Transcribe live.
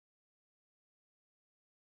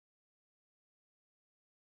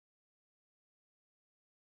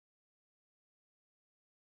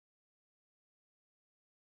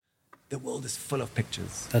the world is full of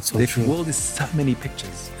pictures. That's so the true. world is so many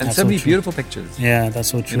pictures and That's so so many true. beautiful pictures. Yeah, that's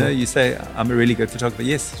so true. You know, you say, I'm a really good photographer.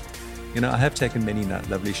 Yes, you know, I have taken many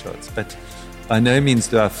lovely shots, but by no means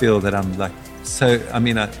do I feel that I'm like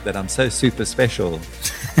that I'm so super special.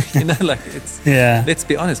 You know, like let's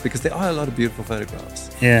be honest, because there are a lot of beautiful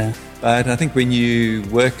photographs. Yeah. But I think when you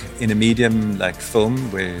work in a medium like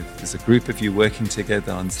film, where there's a group of you working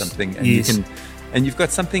together on something, and you've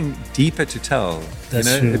got something deeper to tell.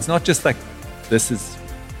 That's true. It's not just like this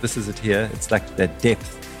is it here. It's like that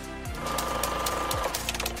depth.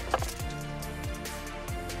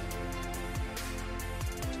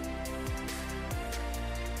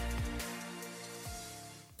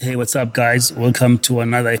 Hey, what's up, guys? Welcome to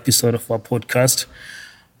another episode of our podcast.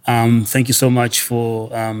 Thank you so much for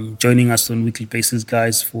joining us on a weekly basis,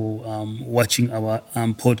 guys, for watching our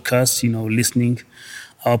podcast, listening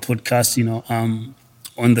our podcast,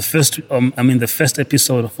 on the first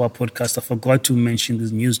episode of our podcast. I forgot to mention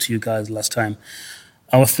this news to you guys last time.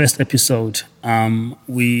 Our first episode,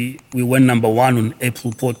 we went number 1 on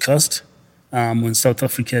Apple Podcast, on South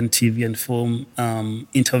African TV and film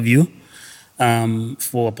interview.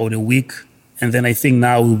 For about a week, and then I think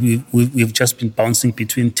now we've just been bouncing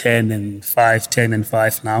between 10 and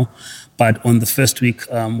 5 now. But on the first week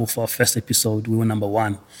of our first episode, we were number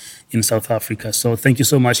 1 in South Africa. So thank you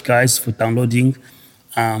so much, guys, for downloading,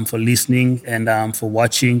 for listening, and for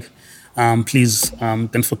watching. Please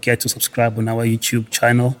don't forget to subscribe on our YouTube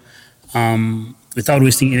channel. Without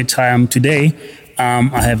wasting any time today,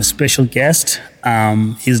 I have a special guest.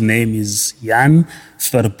 His name is Jan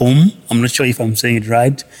Verboom. I'm not sure if I'm saying it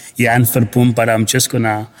right, Jan Verboom, but I'm just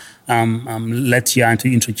gonna let Jan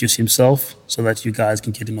to introduce himself so that you guys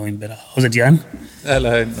can get to know him better. How's it, Jan?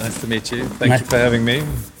 Hello, nice to meet you. Thank you for having me.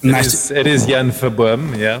 It is Jan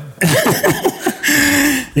Verboom, yeah.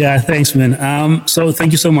 Yeah, thanks, man. So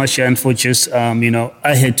thank you so much, Jan, for just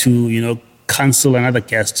I had to cancel another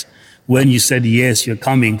guest when you said yes, you're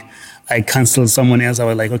coming. I canceled someone else. I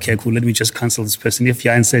was like, okay, cool, let me just cancel this person. If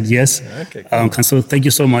Jan said yes, okay, cool. Cancel. Thank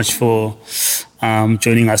you so much for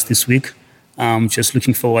joining us this week. Just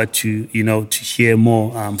looking forward to hear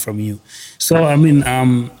more from you. So,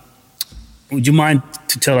 would you mind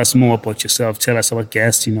to tell us more about yourself? Tell us, our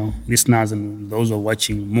guests, listeners and those who are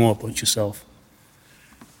watching, more about yourself.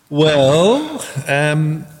 Well,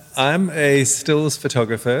 I'm a stills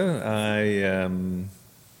photographer.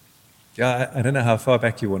 I don't know how far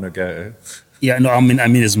back you want to go. Yeah, no, I mean,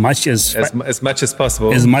 as much as much as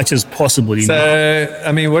possible. As much as possible. So,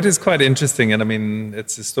 I mean, what is quite interesting, and I mean,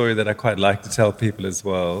 it's a story that I quite like to tell people as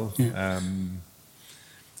well. Yeah.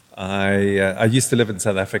 I used to live in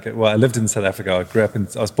South Africa. Well, I lived in South Africa. I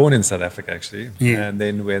was born in South Africa, actually. Yeah. And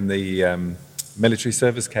then when the military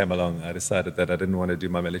service came along, I decided that I didn't want to do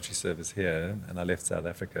my military service here, and I left South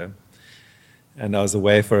Africa. And I was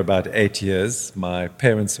away for about 8 years. My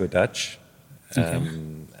parents were Dutch,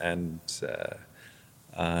 and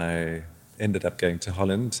I ended up going to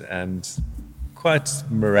Holland, and quite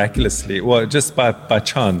miraculously, well, just by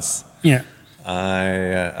chance, yeah,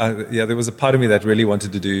 there was a part of me that really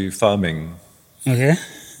wanted to do farming, okay,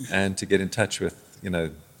 and to get in touch with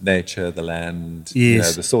nature, the land,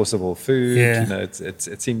 yes, the source of all food. Yeah.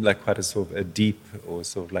 It seemed like quite a sort of a deep, or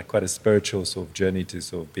sort of like quite a spiritual sort of journey to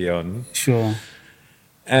sort of be on. Sure.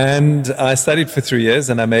 And I studied for 3 years,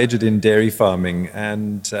 and I majored in dairy farming.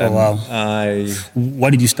 And oh, wow. What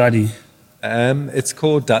did you study? It's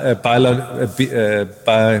called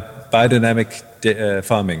biodynamic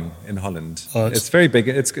farming in Holland. Oh, it's very big.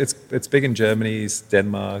 It's big in Germany,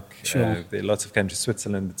 Denmark. Sure. There are lots of countries.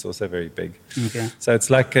 Switzerland. It's also very big. Okay. So it's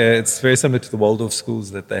like it's very similar to the Waldorf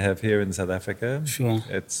schools that they have here in South Africa. Sure.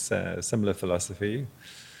 It's a similar philosophy.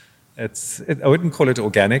 I wouldn't call it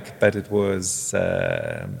organic, but it was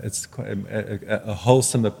it's a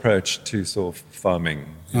wholesome approach to sort of farming,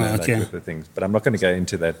 okay. like with the things. But I'm not going to go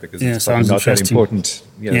into that because it's sounds not that important.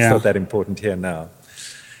 Yeah. It's not that important here now.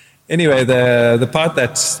 Anyway, the part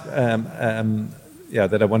that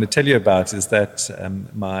that I want to tell you about is that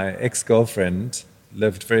my ex-girlfriend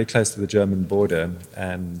lived very close to the German border,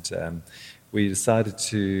 and we decided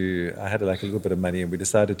I had like a little bit of money, and we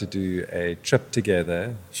decided to do a trip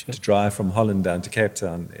together. Sure. To drive from Holland down to Cape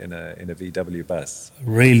Town in a VW bus.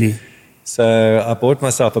 Really? So I bought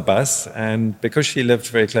myself a bus, and because she lived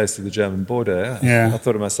very close to the German border, I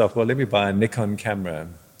thought to myself, well, let me buy a Nikon camera,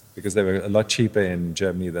 because they were a lot cheaper in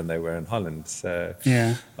Germany than they were in Holland. So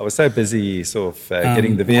I was so busy sort of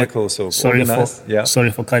getting the vehicle sort of organized.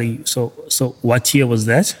 Sorry for cutting you. So what year was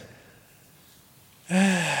that?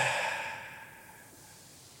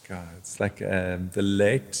 God, it's like the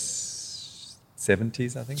late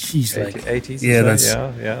 70s, I think. Jeez, like 80s. yeah, so. that's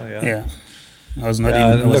Yeah. I was not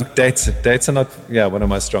even. Look, dates are not one of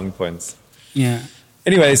my strong points. Yeah.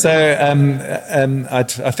 Anyway, so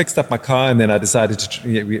I fixed up my car, and then I decided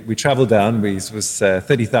to. We traveled down. It was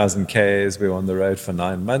 30,000 k's. We were on the road for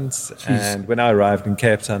 9 months, and when I arrived in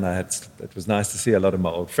Cape Town, it was nice to see a lot of my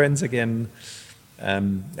old friends again.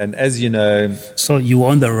 And as you know, so you were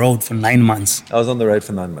on the road for 9 months. I was on the road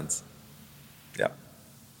for 9 months. Yeah,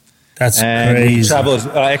 that's and crazy.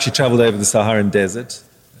 I actually traveled over the Saharan desert.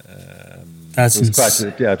 That's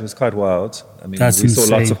it was quite wild. I mean, that's we saw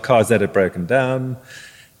insane. lots of cars that had broken down,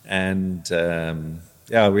 and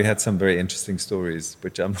we had some very interesting stories,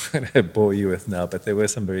 which I'm not going to bore you with now, but there were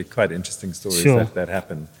some quite interesting stories that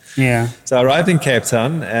happened. Yeah. So I arrived in Cape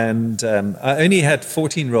Town, and I only had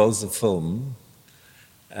 14 rolls of film.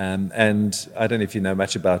 And I don't know if you know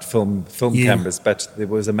much about film cameras, but there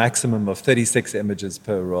was a maximum of 36 images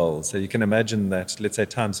per roll. So you can imagine that, let's say,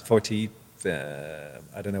 times 40,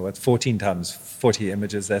 14 times 40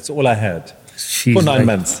 images. That's all I had for 9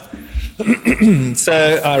 months.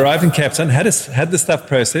 So I arrived in Cape Town, had the stuff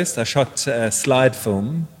processed. I shot slide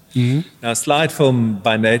film. Mm-hmm. Now, slide film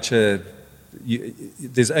by nature,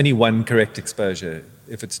 there's only one correct exposure.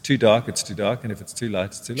 If it's too dark, it's too dark, and if it's too light,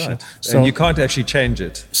 it's too light. So, and you can't actually change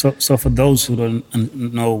it. So for those who don't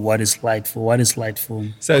know what is slide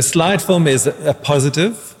film? So slide film is a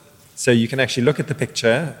positive, so you can actually look at the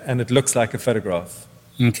picture, and it looks like a photograph.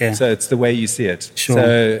 Okay. So it's the way you see it. Sure.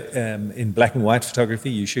 So in black and white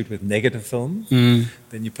photography, you shoot with negative film,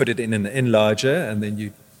 then you put it in an enlarger, and then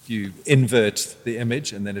you invert the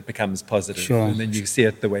image, and then it becomes positive. Sure. And then you see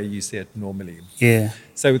it the way you see it normally. Yeah.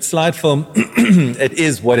 So with slide film, it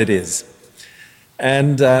is what it is.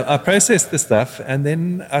 And I processed the stuff, and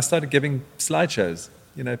then I started giving slideshows.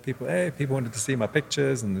 You know, people wanted to see my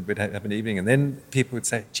pictures, and we'd have an evening, and then people would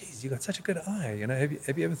say, "Geez, you got such a good eye. You know,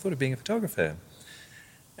 have you ever thought of being a photographer?"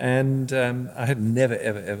 And I had never,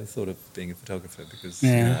 ever thought of being a photographer because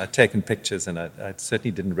I'd taken pictures, and I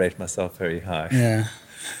certainly didn't rate myself very high. Yeah.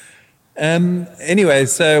 Anyway,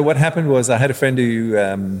 so what happened was I had a friend who,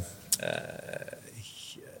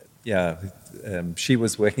 she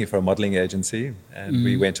was working for a modeling agency, and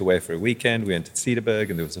we went away for a weekend. We went to Cedarburg,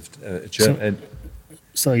 and there was a German.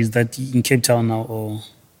 So is that in Cape Town now, or?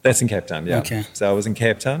 That's in Cape Town, yeah. Okay. So I was in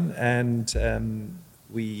Cape Town, and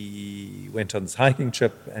we went on this hiking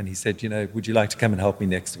trip, and he said, would you like to come and help me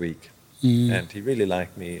next week? And he really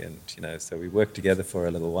liked me, and so we worked together for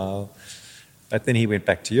a little while. But then he went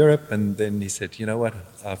back to Europe, and then he said, you know what,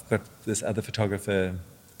 I've got this other photographer,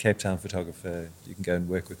 Cape Town photographer, you can go and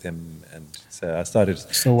work with him. And so I started.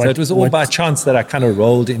 So it was all by chance that I kind of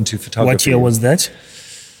rolled into photography. What year was that?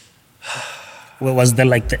 Well, was that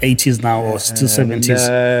like the 80s now, or still 70s?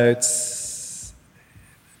 No,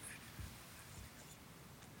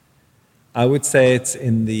 I would say it's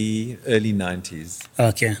in the early 90s.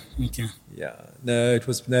 Okay. Yeah. No, it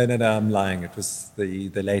was no. I'm lying. It was the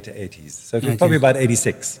later 80s. So it was probably about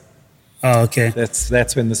 86. Oh, okay.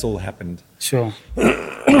 That's when this all happened. Sure.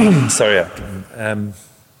 Sorry.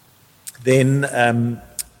 Then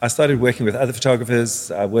I started working with other photographers.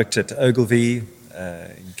 I worked at Ogilvy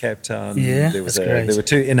in Cape Town. Yeah, there were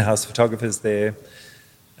 2 in-house photographers there.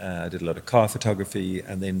 I did a lot of car photography,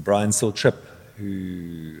 and then Brian Siltrip,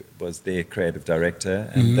 who was their creative director,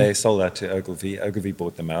 and they sold out to Ogilvy. Ogilvy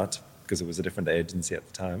bought them out because it was a different agency at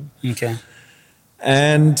the time. Okay.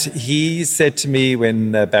 And he said to me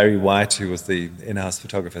when Barry White, who was the in-house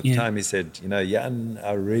photographer at the time, he said, Jan,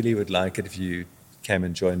 I really would like it if you came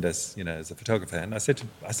and joined us, as a photographer. And I said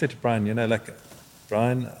to Brian,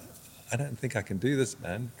 Brian, I don't think I can do this,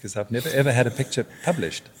 man, because I've never ever had a picture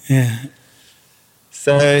published. Yeah.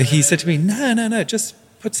 So he said to me, no, just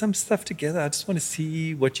put some stuff together. I just want to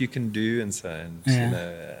see what you can do. And so,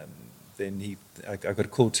 then I got a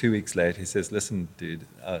call 2 weeks later. He says, listen, dude,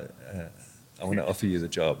 I want to offer you the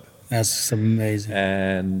job. That's amazing.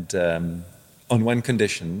 And on one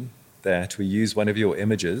condition, that we use one of your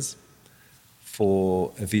images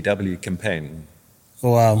for a VW campaign.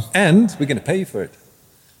 Oh, wow. And we're going to pay you for it.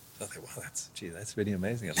 So I thought, wow, that's really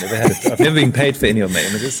amazing. I've never been paid for any of my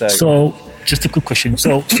images. So just a quick question.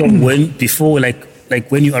 So when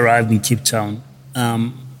you arrived in Cape Town,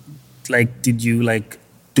 did you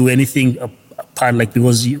do anything apart,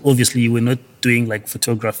 because obviously you were not doing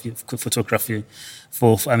photography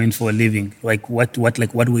for a living. What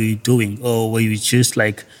were you doing, or were you just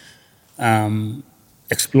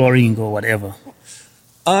exploring or whatever?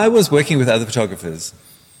 I was working with other photographers.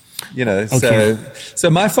 You know, Okay. so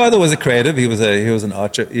my father was a creative. He was an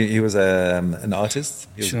artist. He was an artist.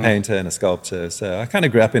 He was Sure. a painter and a sculptor. So I kind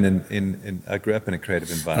of grew up I grew up in a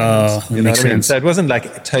creative environment. That You know makes what I mean? sense. So it wasn't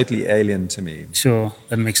like totally alien to me. Sure,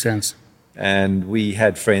 that makes sense. And we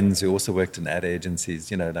had friends who also worked in ad agencies.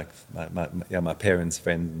 You know, like my parents'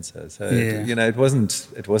 friends. So Yeah. you know, it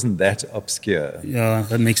wasn't that obscure. Yeah,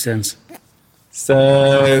 that makes sense.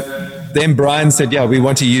 So then Brian said, "Yeah, we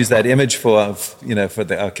want to use that image for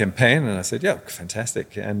our campaign." And I said, "Yeah,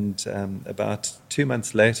 fantastic." And about 2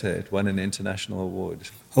 months later, it won an international award.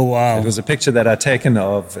 Oh, wow. It was a picture that I'd taken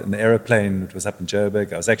of an aeroplane. It was up in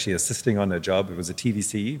Joburg. I was actually assisting on a job. It was a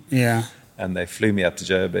TVC, Yeah. and they flew me up to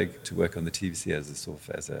Joburg to work on the TVC as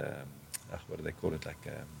a what do they call it,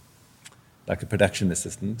 like a production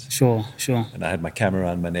assistant. Sure, sure. And I had my camera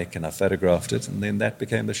around my neck, and I photographed it, and then that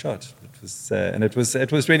became the shot.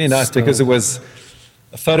 It was really nice because it was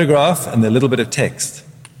a photograph and a little bit of text.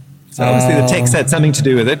 So obviously the text had something to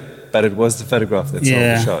do with it, but it was the photograph that sold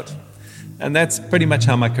the shot. And that's pretty much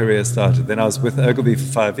how my career started. Then I was with Ogilvy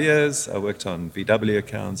for 5 years. I worked on VW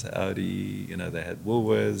accounts, Audi. You know, they had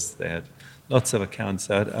Woolworths. They had lots of accounts.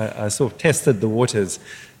 So I sort of tested the waters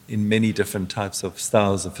in many different types of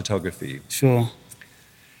styles of photography. Sure.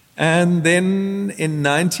 And then in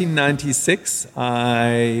 1996,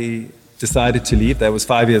 I decided to leave. That was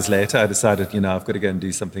 5 years later. I decided, I've got to go and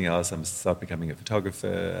do something else. I'm start becoming a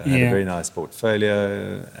photographer. I had a very nice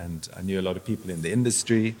portfolio, and I knew a lot of people in the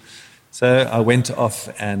industry. So I went off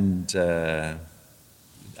and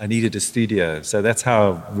I needed a studio. So that's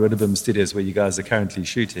how Verboom Studios, where you guys are currently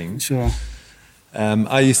shooting. Sure.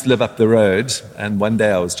 I used to live up the road, and one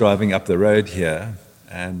day I was driving up the road here,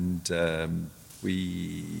 and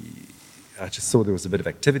I just saw there was a bit of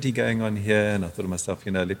activity going on here, and I thought to myself,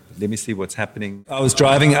 let me see what's happening. I was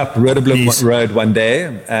driving up Rubenstein Road one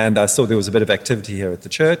day, and I saw there was a bit of activity here at the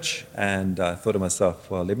church, and I thought to myself,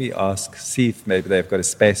 well, let me see if maybe they've got a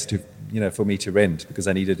space for me to rent, because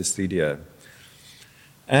I needed a studio.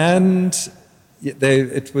 And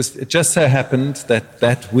it just so happened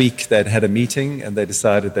that week they'd had a meeting, and they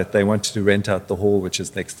decided that they wanted to rent out the hall, which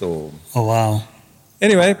is next door. Oh, wow.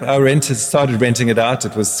 Anyway, I started renting it out.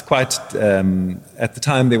 It was quite, at the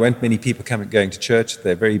time, there weren't many people going to church.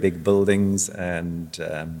 They're very big buildings, and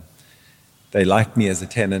they liked me as a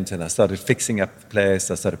tenant, and I started fixing up the place.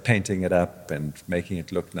 I started painting it up and making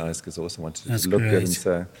it look nice, because I also wanted it to look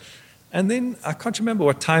good. And then I can't remember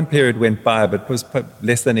what time period went by, but it was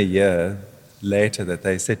less than a year later that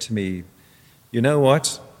they said to me, you know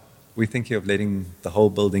what? We're thinking of letting the whole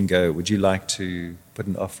building go. Would you like to put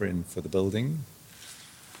an offer in for the building?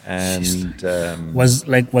 And was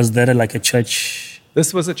that like a church?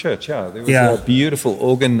 This was a church, yeah. There was a beautiful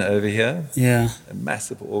organ over here, a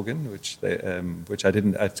massive organ, which I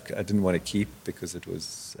didn't want to keep, because it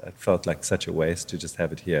felt like such a waste to just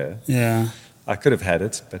have it here. Yeah, I could have had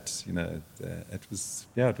it, but it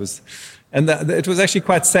was, and it was actually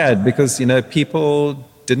quite sad, because people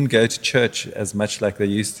didn't go to church as much like they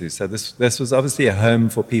used to. So this was obviously a home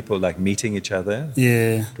for people, like meeting each other.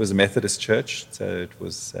 Yeah. It was a Methodist church, so it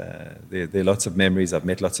was there are lots of memories. I've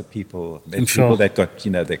met lots of people. I'm sure. People that got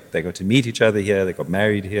they got to meet each other here. They got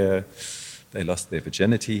married here. They lost their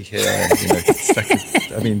virginity here.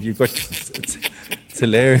 It's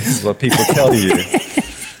hilarious what people tell you.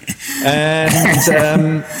 And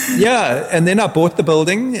and then I bought the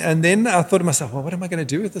building, and then I thought to myself, well, what am I going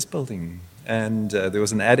to do with this building? And there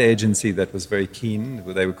was an ad agency that was very keen.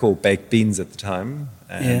 They were called Baked Beans at the time,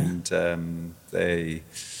 and they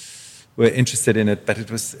were interested in it, but it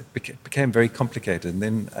became very complicated. And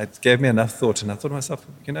then it gave me enough thought, and I thought to myself,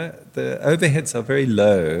 the overheads are very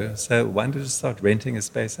low, so why don't I just start renting a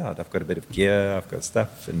space out? I've got a bit of gear, I've got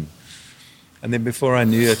stuff, and then before I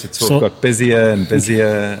knew it, it sort of got busier and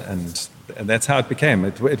busier, and that's how it became.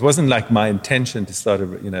 It wasn't like my intention to start a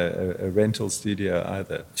rental studio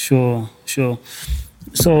either. Sure.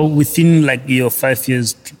 So within like your 5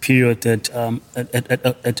 years period at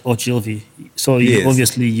Ogilvy, so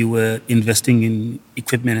obviously you were investing in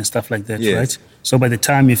equipment and stuff like that, right? So by the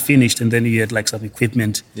time you finished, and then you had like some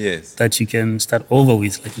equipment that you can start over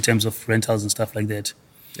with, like in terms of rentals and stuff like that.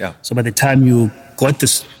 Yeah. So by the time you got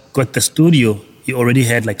the studio, you already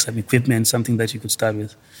had like some equipment, something that you could start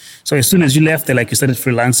with. So as soon as you left there, like you started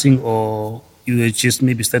freelancing, or you just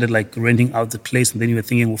maybe started like renting out the place, and then you were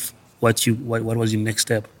thinking of what was your next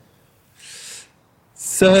step?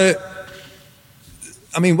 So,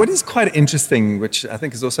 what is quite interesting, which I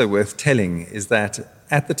think is also worth telling, is that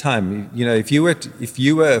at the time, if you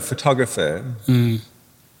were a photographer,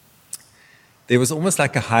 there was almost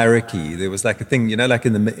like a hierarchy. There was like a thing, like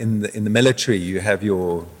in the military, you have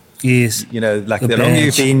your Yes. You know, like The the longer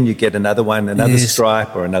you've badge. been, you get another one, another Yes.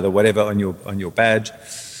 stripe or another whatever on your badge.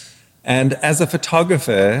 And as a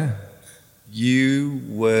photographer,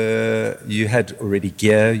 you had already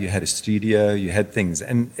gear, you had a studio, you had things,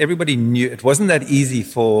 and everybody knew it wasn't that easy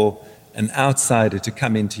for an outsider to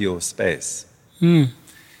come into your space.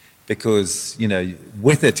 Because, you know,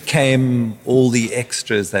 with it came all the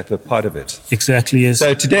extras that were part of it. Exactly, yes.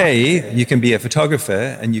 So today, you can be a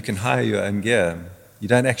photographer and you can hire your own gear. You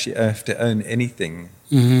don't actually have to own anything.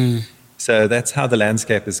 So that's how the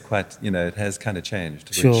landscape is quite, you know, it has kind of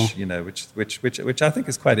changed. Sure. Which, you know, which I think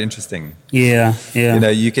is quite interesting. Yeah, yeah. You know,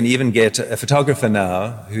 you can even get a photographer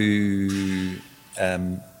now who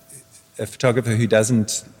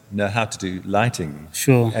doesn't know how to do lighting.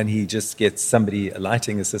 Sure. And he just gets somebody, a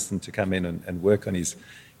lighting assistant, to come in and work on his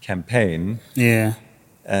campaign. Yeah.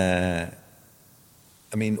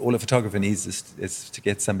 I mean, all a photographer needs is to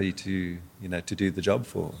get somebody to, you know, to do the job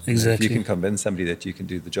for. Exactly. If you can convince somebody that you can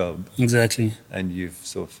do the job, Exactly. and you've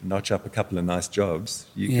sort of notch up a couple of nice jobs,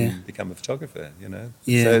 you can become a photographer, you know.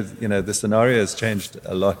 Yeah. So, you know, the scenario has changed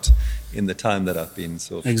a lot in the time that I've been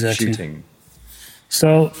sort of shooting.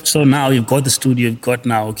 So now you've got the studio, you've got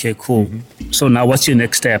now, okay, cool. So now what's your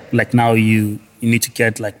next step? Like now you need to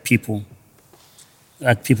get like people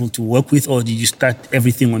to work with, or did you start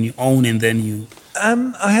everything on your own and then you...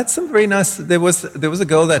 I had some very nice. There was a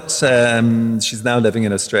girl that she's now living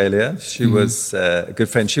in Australia. She was a good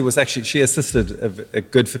friend. She assisted a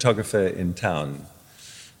good photographer in town,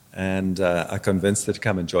 and I convinced her to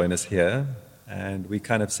come and join us here. And we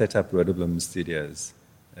kind of set up Verboom Studios.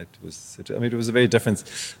 It was a very different.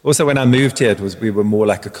 Also, when I moved here, we were more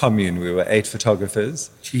like a commune. We were 8 photographers.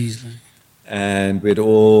 Jeez, man. And we'd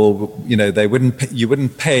all, you know, you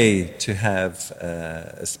wouldn't pay to have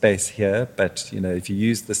a space here, but, you know, if you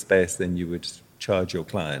used the space, then you would charge your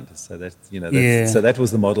client. So that, you know, so that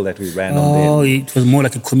was the model that we ran on then. Oh, it was more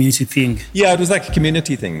like a community thing. Yeah, it was like a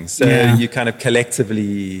community thing. So you kind of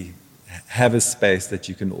collectively have a space that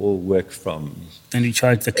you can all work from. And you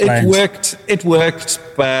charge the client. It worked,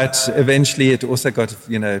 but eventually it also got,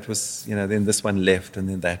 you know, it was, you know, then this one left and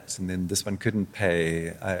then that, and then this one couldn't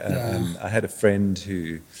pay. I had a friend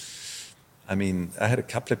who, I mean, I had a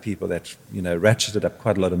couple of people that, you know, ratcheted up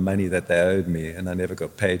quite a lot of money that they owed me, and I never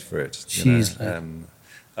got paid for it. Jeez,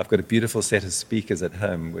 I've got a beautiful set of speakers at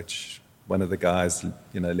home, which one of the guys,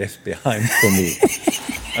 you know, left behind for me.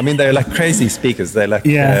 I mean, they're like crazy speakers. They're like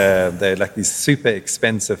these super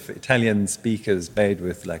expensive Italian speakers made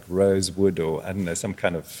with like rosewood or, I don't know, some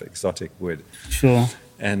kind of exotic wood. Sure.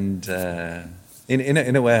 And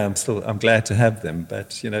in a way, I'm glad to have them.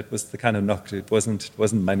 But, you know, it was the kind of knock. It wasn't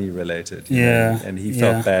money related. You know? And he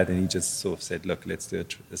felt bad, and he just sort of said, "Look, let's do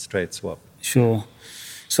a straight swap." Sure.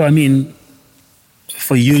 So I mean,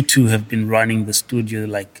 for you to have been running the studio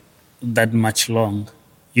like that much long,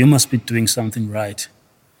 you must be doing something right.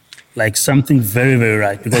 Like something very, very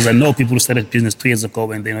right. Because I know people who started business 2 years ago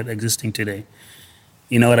and they're not existing today.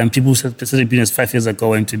 You know what I mean? People who started business 5 years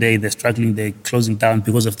ago and today they're struggling, they're closing down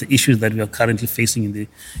because of the issues that we are currently facing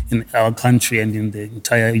in our country and in the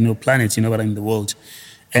entire, you know, planet, you know what I mean, the world.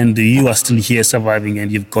 And you are still here surviving, and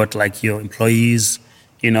you've got like your employees,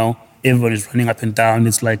 you know, everyone is running up and down.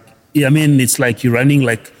 It's like, it's like you're running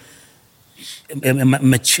like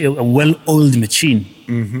a well-oiled machine,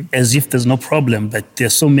 as if there's no problem, but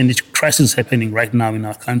there's so many crises happening right now in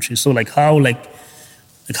our country. So like how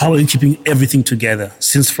are you keeping everything together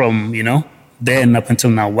since from, you know, then up until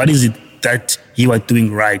now? What is it that you are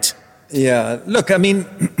doing right? Yeah, look, I mean,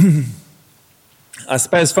 I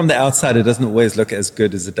suppose from the outside it doesn't always look as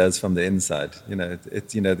good as it does from the inside. You know,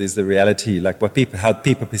 there's the reality, like how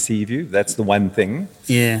people perceive you. That's the one thing.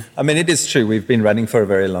 Yeah. I mean, it is true. We've been running for a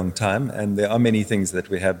very long time, and there are many things that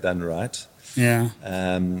we have done right. Yeah.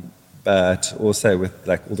 But also with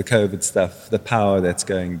like all the COVID stuff, the power that's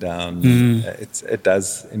going down, it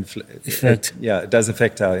does it does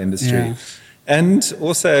affect our industry. Yeah. And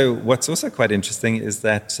also, what's also quite interesting is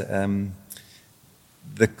that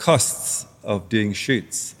the costs of doing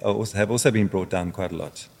shoots have also been brought down quite a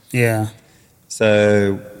lot. Yeah.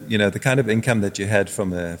 So, you know, the kind of income that you had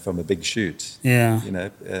from a big shoot, you know,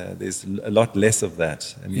 there's a lot less of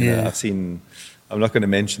that. And, you know, I'm not going to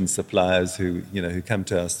mention suppliers who come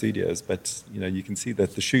to our studios, but, you know, you can see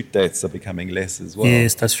that the shoot dates are becoming less as well.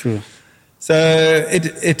 Yes, that's true. So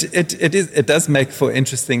it does make for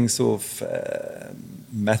interesting sort of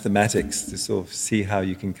mathematics to sort of see how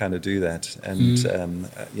you can kind of do that. And,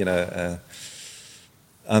 you know,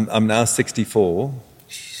 I'm now 64.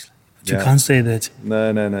 You can't say that.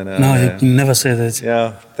 No. No, you can never say that.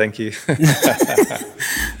 Yeah, thank you.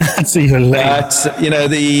 So you're late. But, you know,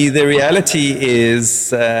 the reality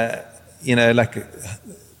is, you know, like,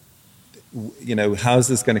 you know, how's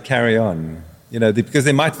this going to carry on? You know, because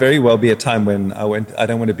there might very well be a time when I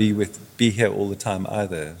don't want to be here all the time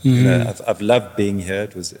either. You know, I've loved being here.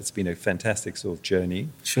 It's been a fantastic sort of journey.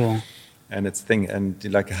 Sure. And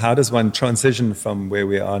like, how does one transition from where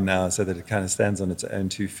we are now so that it kind of stands on its own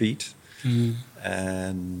 2 feet?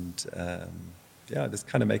 And, yeah, just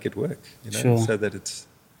kind of make it work, you know, Sure. so that it's,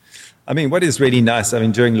 I mean, what is really nice, I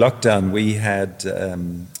mean, during lockdown, we had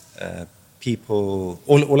people,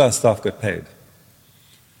 all our staff got paid.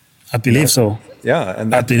 I believe so. Yeah,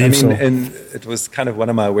 and I believe so. And it was kind of one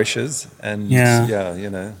of my wishes, and yeah, you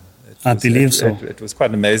know, I believe so. It was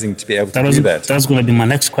quite amazing to be able to do that. That's going to be my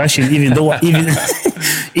next question. Even though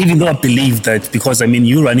even though I believe that, because I mean,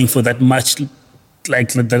 you're running for that much,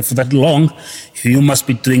 like that, for that long, you must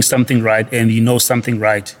be doing something right, and you know something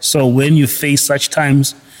right. So when you face such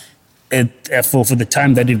times, for the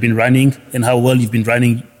time that you've been running and how well you've been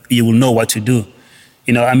running, you will know what to do.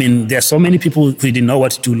 You know, I mean, there are so many people who didn't know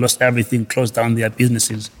what to do, lost everything, closed down their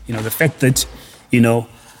businesses. You know, the fact that, you know,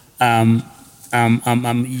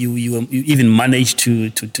 you even managed to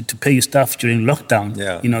pay your staff during lockdown.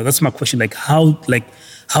 Yeah. You know, that's my question. Like how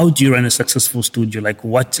do you run a successful studio? Like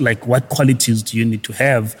what qualities do you need to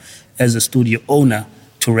have as a studio owner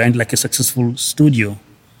to run like a successful studio?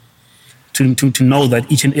 To know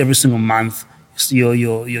that each and every single month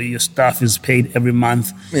your staff is paid every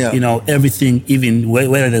month. Yeah. You know, everything, even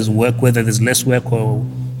whether there's work, whether there's less work or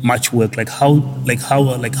much work. Like how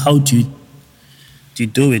do you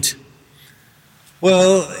do it?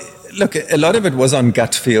 Well, look, a lot of it was on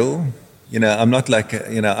gut feel. You know, I'm not like,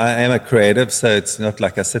 you know, I am a creative, so it's not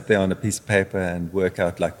like I sit there on a piece of paper and work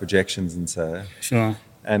out like projections and so. Sure.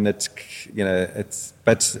 And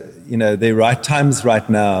but, you know, there are times right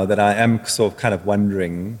now that I am sort of kind of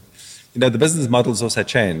wondering, you know, the business model's also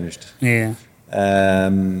changed. Yeah. I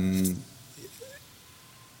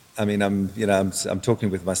mean, I'm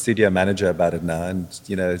talking with my studio manager about it now, and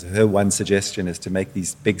you know, her one suggestion is to make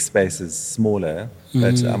these big spaces smaller.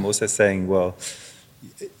 But I'm also saying, well,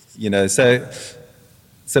 you know, so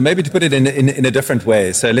maybe to put it in a different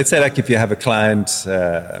way. So let's say, like, if you have a client,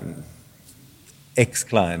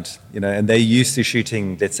 ex-client, you know, and they're used to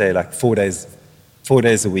shooting, let's say, like 4 days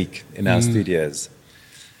a week in our studios.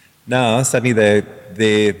 Now suddenly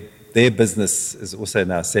their business is also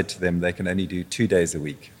now said to them they can only do 2 days a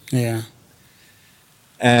week. Yeah.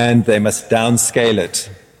 And they must downscale it.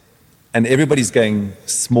 And everybody's going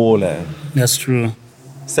smaller. That's true.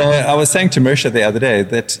 So I was saying to Marisha the other day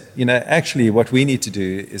that, you know, actually what we need to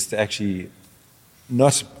do is to actually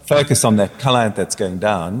not focus on that client that's going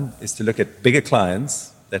down, is to look at bigger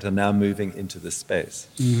clients that are now moving into this space.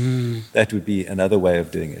 That would be another way of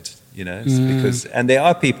doing it, you know, because, and there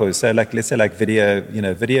are people, so like, let's say like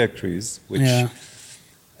video crews, which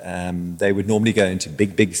they would normally go into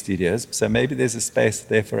big studios. So maybe there's a space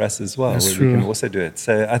there for us as well, where we can also do it.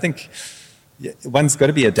 So I think one's got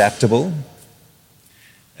to be adaptable.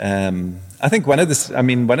 I think one of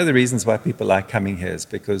the reasons why people like coming here is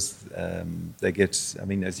because they get, I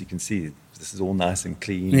mean, as you can see, this is all nice and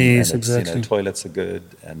clean. Yes, and exactly. You know, toilets are good,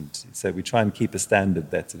 and so we try and keep a standard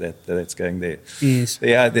that's going there. Yes.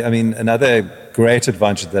 I mean, another great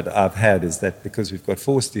advantage that I've had is that because we've got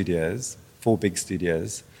 4 big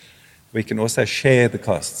studios, we can also share the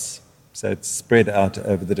costs. So it's spread out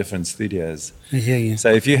over the different studios. I hear you.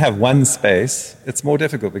 So if you have one space, it's more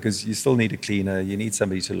difficult because you still need a cleaner, you need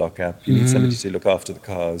somebody to lock up, you need somebody to look after the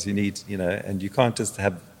cars, you need, you know, and you can't just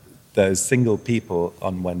have those single people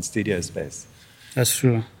on one studio space. That's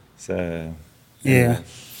true. So, yeah.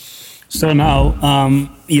 So now,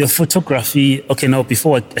 your photography, okay, now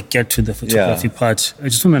before I get to the photography part, I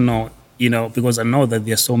just want to know, you know, because I know that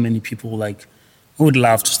there are so many people like who would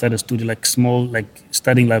love to start a studio, like small, like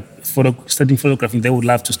studying photography, they would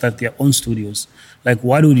love to start their own studios. Like,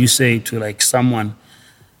 what would you say to like someone,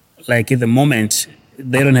 like at the moment,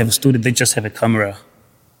 they don't have a studio, they just have a camera,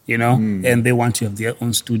 you know, and they want to have their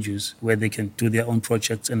own studios where they can do their own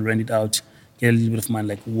projects and rent it out, get a little bit of money.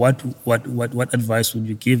 Like, what advice would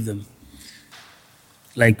you give them?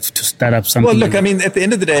 Like to start up something? Well, look, I mean, at the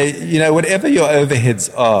end of the day, you know, whatever your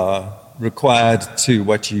overheads are required to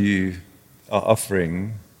what you are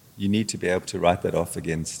offering, you need to be able to write that off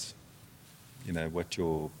against, you know, what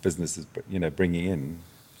your business is, you know, bringing in.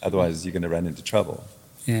 Otherwise, you're going to run into trouble.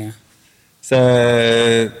 Yeah.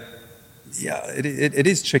 So, yeah, it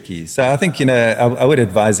is tricky. So I think, you know, I would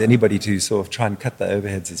advise anybody to sort of try and cut the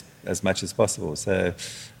overheads as much as possible. So,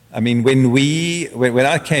 I mean, when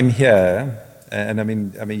I came here, and I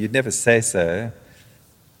mean, you'd never say so,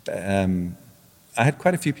 I had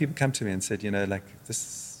quite a few people come to me and said, like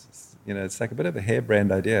this, it's like a bit of a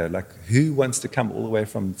harebrained idea. Like, who wants to come all the way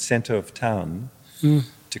from the center of town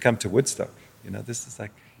to come to Woodstock? This is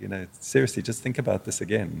like, seriously, just think about this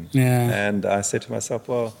again. Yeah. And I said to myself,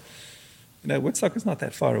 well, Woodstock is not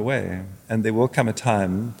that far away, and there will come a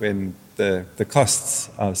time when the costs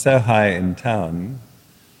are so high in town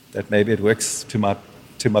that maybe it works to my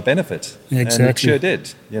benefit. Exactly. And it sure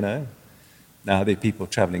did, Now there are people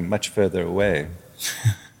traveling much further away, so...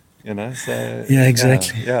 Yeah,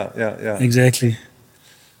 exactly. Yeah. Exactly.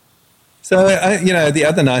 So, the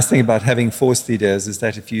other nice thing about having 4 studios is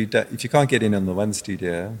that if you can't get in on the one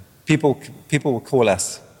studio, people will call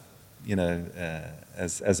us,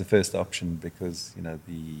 as a first option because, if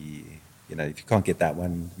you can't get that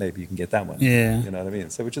one, maybe you can get that one. Yeah. You know what I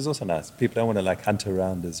mean? So, which is also nice. People don't want to like hunt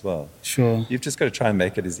around as well. Sure. You've just got to try and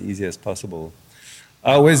make it as easy as possible.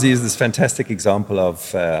 I always use this fantastic example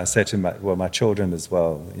of, I say to my children as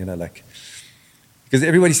well, because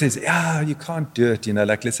everybody says, you can't do it,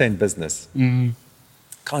 like let's say in business.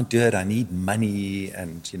 Can't do it, I need money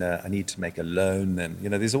and, I need to make a loan. And,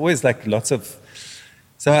 there's always like lots of...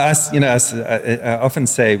 So I often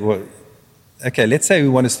say, well, okay, let's say we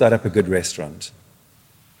want to start up a good restaurant.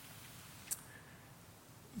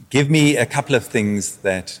 Give me a couple of things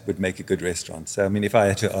that would make a good restaurant. So, I mean, if I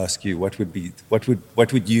had to ask you, what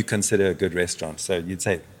would you consider a good restaurant? So you'd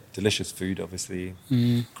say delicious food, obviously,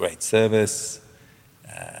 great service,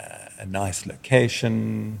 a nice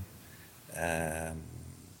location,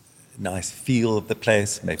 nice feel of the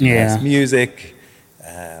place, maybe nice music,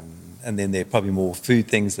 and then there are probably more food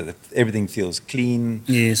things so that everything feels clean.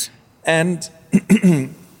 Yes. And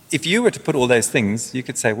if you were to put all those things, you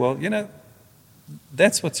could say, well,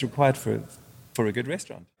 that's what's required for a good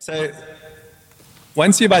restaurant. So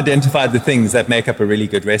once you've identified the things that make up a really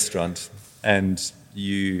good restaurant, and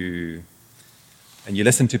you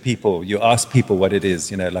listen to people, you ask people what it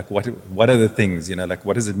is, like what are the things, like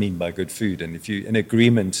what does it mean by good food? And if you're in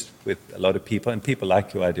agreement with a lot of people, and people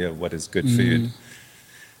like your idea of what is good food,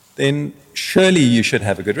 then surely you should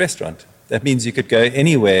have a good restaurant. That means you could go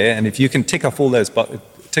anywhere, and if you can tick off all that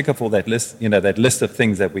list, that list of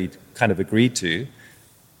things that we kind of agreed to,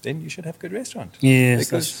 then you should have a good restaurant. Yes,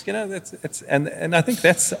 because and I think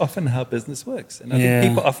that's often how business works. And I think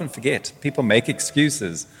people often forget. People make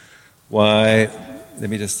excuses. Why? Let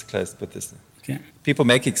me just close with this. Okay. People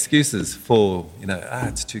make excuses for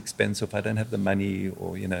it's too expensive. I don't have the money,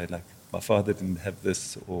 or like my father didn't have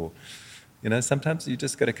this, or sometimes you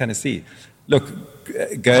just got to kind of see. Look,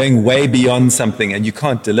 going way beyond something and you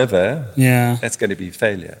can't deliver, that's going to be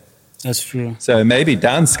failure. That's true. So maybe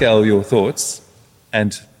downscale your thoughts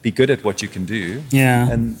and be good at what you can do. Yeah.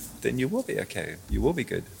 And then you will be okay. You will be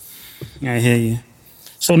good. I hear you.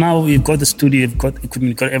 So now you've got the studio, you've got equipment,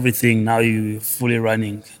 you've got everything. Now you're fully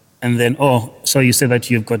running. And then, so you said that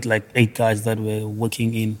you've got like 8 guys that were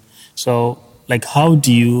working in. So like how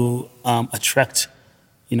do you attract,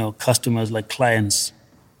 customers, like clients?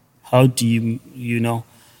 How do you,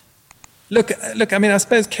 Look, I mean, I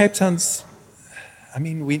suppose Cape Town's,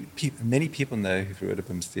 many people know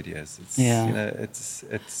Verboom Studios.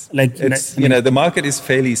 The market is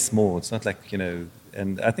fairly small. It's not like,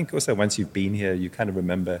 and I think also once you've been here, you kind of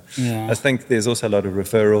remember. Yeah. I think there's also a lot of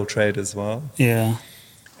referral trade as well. Yeah.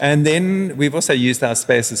 And then we've also used our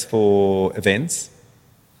spaces for events.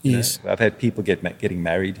 Yes. I've had people getting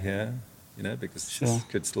married here, because this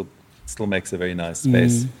could still makes a very nice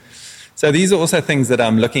space. So these are also things that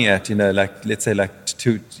I'm looking at, like let's say like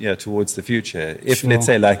towards the future. If let's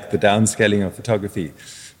say like the downscaling of photography,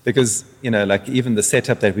 because like even the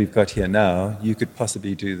setup that we've got here now, you could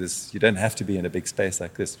possibly do this. You don't have to be in a big space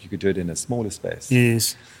like this. You could do it in a smaller space.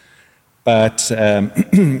 Yes. But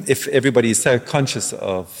if everybody is so conscious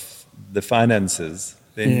of the finances,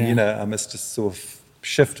 then I must just sort of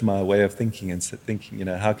shift my way of thinking and thinking,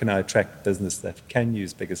 how can I attract business that can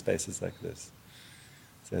use bigger spaces like this?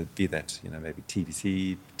 So be that, maybe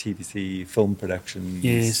TVC, film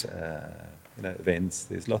productions, events.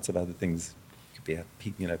 There's lots of other things. Could be,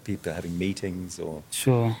 people having meetings, or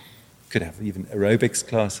could have even aerobics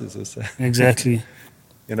classes or so. Exactly.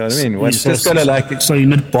 You know what I mean? One's just got to So you're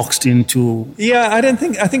not boxed into... Yeah, I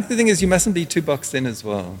think the thing is you mustn't be too boxed in as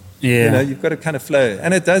well. Yeah. You've got to kind of flow.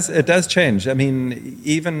 And it does change. I mean,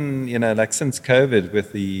 even, like since COVID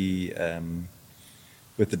with the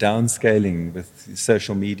downscaling, with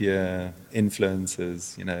social media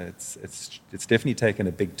influencers, it's definitely taken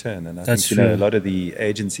a big turn. And I think, a lot of the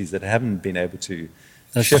agencies that haven't been able to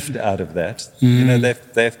shift out of that,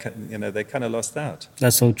 they kind of lost out.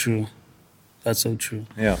 That's so true. That's so true.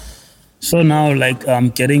 Yeah. So now, like,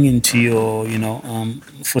 getting into your,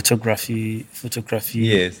 photography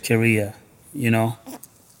Yes, career,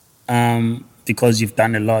 because you've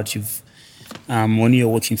done a lot. When you're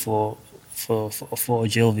working for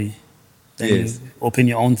Ogilvy, then you yes, open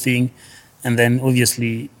your own thing, and then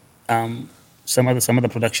obviously, um, some other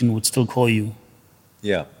production would still call you,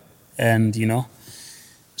 yeah. and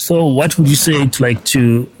So, what would you say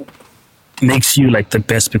to makes you like the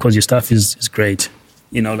best because your stuff is great?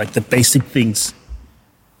 Like the basic things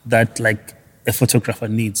that like a photographer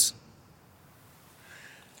needs.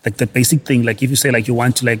 Like the basic thing, like if you say like you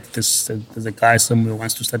want to like this, there's a guy somewhere who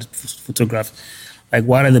wants to start photograph. Like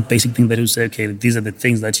what are the basic things that you say? Okay, these are the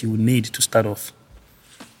things that you would need to start off.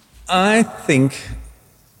 I think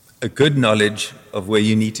a good knowledge of where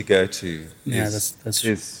you need to go to Yeah, that's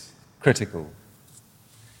true. is critical.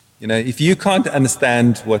 If you can't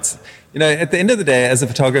understand at the end of the day, as a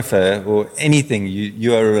photographer or anything,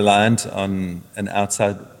 you are reliant on an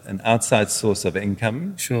outside source of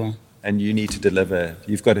income, Sure. and you need to deliver.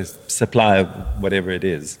 You've got to supply whatever it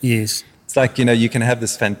is. Yes, It's like, you can have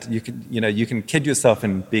this, you can kid yourself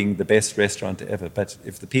in being the best restaurant ever, but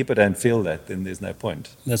if the people don't feel that, then there's no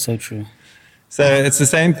point. that's so true. So it's the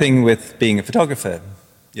same thing with being a photographer,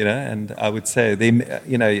 and I would say,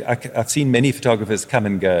 I've seen many photographers come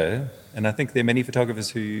and go, and I think there are many photographers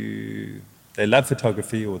who, they love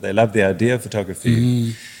photography or they love the idea of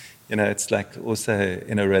photography. It's like also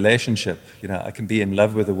in a relationship, I can be in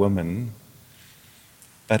love with a woman,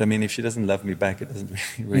 but I mean, if she doesn't love me back, it doesn't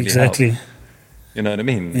really help. Exactly. You know what I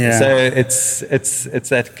mean? Yeah. So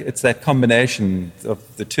it's that combination of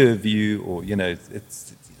the two of you, or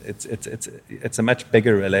it's a much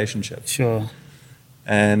bigger relationship. Sure.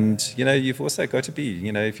 And you've also got to be,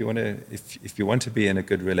 if you want to be in a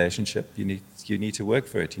good relationship, you need to work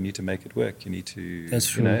for it. You need to make it work. You need to, That's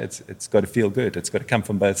true. it's got to feel good. It's got to come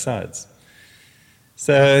from both sides.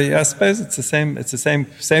 So yeah, I suppose it's the same. It's the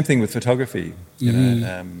same thing with photography.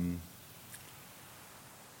 Yeah.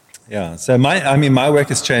 So my work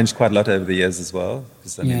has changed quite a lot over the years as well.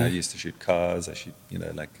 Because Yeah. I used to shoot cars. I shoot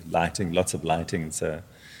like lighting, lots of lighting.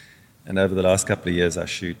 And over the last couple of years, I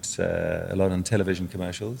shoot a lot on television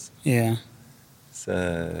commercials. Yeah.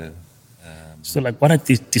 So So, like, what are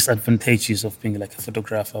the disadvantages of being like a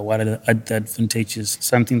photographer? What are the advantages?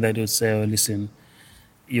 Something that you would say, oh, listen,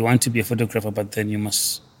 you want to be a photographer, but then you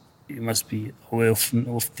must be aware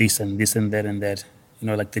of this and this and that and that.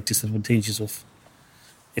 Like the disadvantages of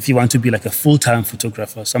if you want to be like a full-time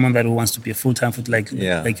photographer, someone that wants to be a full-time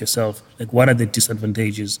Yeah. like yourself. Like, what are the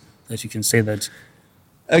disadvantages that you can say that?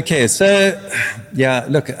 okay, so yeah,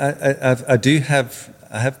 look, I've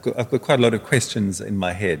got quite a lot of questions in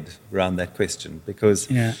my head around that question, because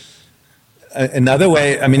Yeah. another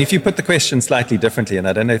way, I mean, if you put the question slightly differently, and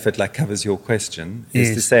I don't know if it like covers your question, is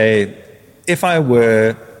to Yes. say, if I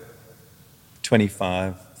were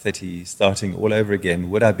 25, 30, starting all over again,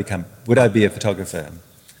 would I be a photographer?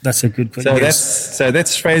 That's a good question. So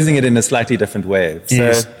that's phrasing it in a slightly different way.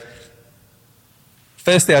 Yes. So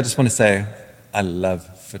firstly, I just want to say I love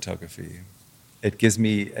photography. It gives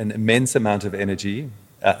me an immense amount of energy.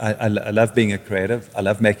 I love being a creative. I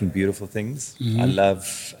love making beautiful things. I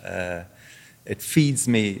love, it feeds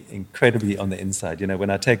me incredibly on the inside. When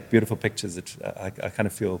I take beautiful pictures, I kind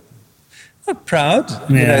of feel not proud.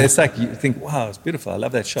 Yeah. It's like you think, wow, it's beautiful. I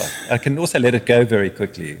love that shot. I can also let it go very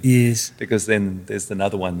quickly. Yes. Because then there's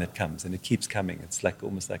another one that comes and it keeps coming. It's like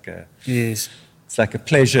almost like Yes. it's like a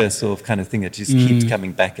pleasure sort of kind of thing. It just keeps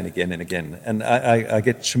coming back and again and again. And I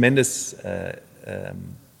get tremendous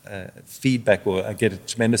feedback, or I get a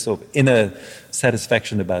tremendous sort of inner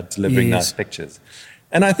satisfaction about delivering Yes. nice pictures.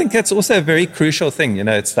 And I think that's also a very crucial thing.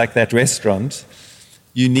 It's like that restaurant.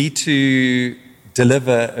 You need to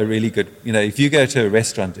deliver a really good, if you go to a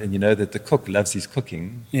restaurant and you know that the cook loves his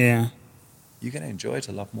cooking, Yeah. you're going to enjoy it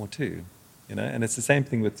a lot more too. And it's the same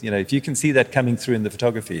thing with, if you can see that coming through in the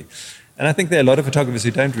photography. And I think there are a lot of photographers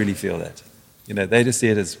who don't really feel that. They just see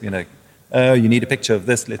it as, oh, you need a picture of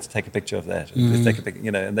this, let's take a picture of that. Let's take a picture,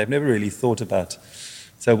 and they've never really thought about.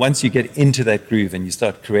 So once you get into that groove and you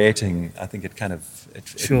start creating, I think it kind of,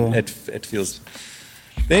 Sure. it feels.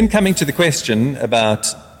 Then coming to the question about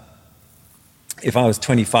if I was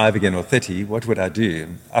 25 again or 30, what would I do?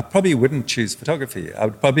 I probably wouldn't choose photography. I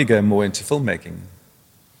would probably go more into filmmaking.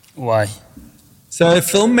 Why? So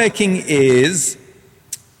filmmaking is,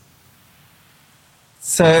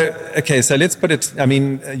 okay, so let's put it, I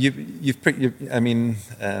mean, you've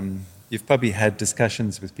probably had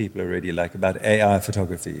discussions with people already, like about AI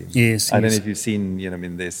photography. Yes. I don't know yes. if you've seen,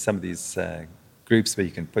 there's some of these groups where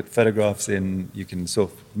you can put photographs in, you can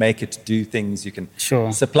sort of make it do things, you can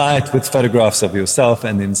Sure. supply it with photographs of yourself,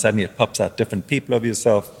 and then suddenly it pops out different people of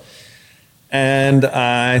yourself. And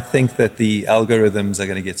I think that the algorithms are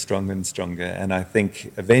going to get stronger and stronger, and I think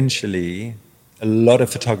eventually a lot of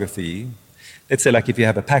photography, let's say like if you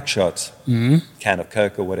have a pack shot, can of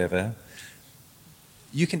Coke or whatever,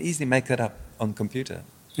 you can easily make that up on computer.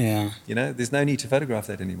 Yeah. You know, there's no need to photograph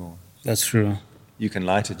that anymore. That's true. You can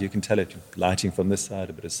light it, you can tell it lighting from this side,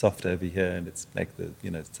 a bit of soft over here, and it's make the,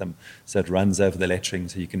 you know, so it runs over the lettering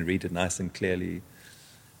so you can read it nice and clearly.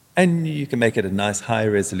 And you can make it a nice high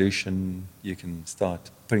resolution. You can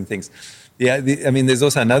start putting things. Yeah, I mean, there's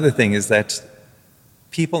also another thing is that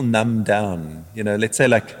people numb down. You know, let's say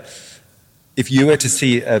like if you were to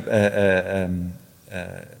see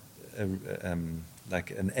like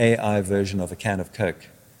an AI version of a can of Coke,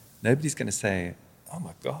 nobody's going to say, "Oh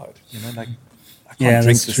my God," you know, like I can't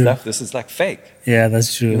drink this stuff. This is like fake. Yeah,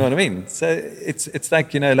 that's true. You know what I mean? So it's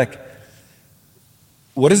like, you know, like,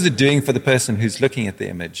 what is it doing for the person who's looking at the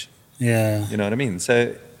image? Yeah. You know what I mean? So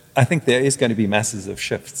I think there is going to be masses of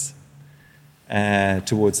shifts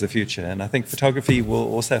towards the future. And I think photography will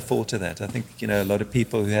also fall to that. I think, you know, a lot of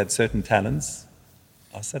people who had certain talents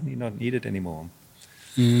are suddenly not needed anymore.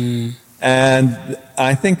 And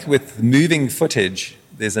I think with moving footage,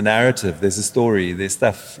 there's a narrative, there's a story, there's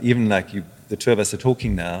stuff, even like the two of us are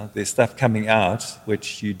talking now, there's stuff coming out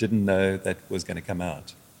which you didn't know that was going to come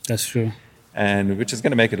out. That's true. And which is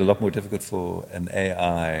going to make it a lot more difficult for an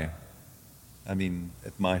AI. I mean,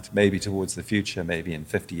 it might, maybe towards the future, maybe in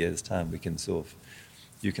 50 years' time, we can sort of,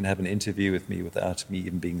 you can have an interview with me without me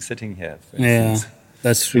even being sitting here, for instance. Yeah,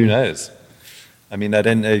 that's true. Who knows? I mean, I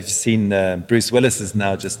don't know if you've seen, Bruce Willis has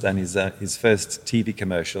now just done his first TV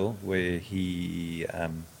commercial where he,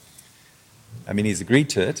 I mean, he's agreed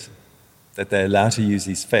to it, that they're allowed to use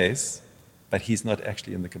his face, but he's not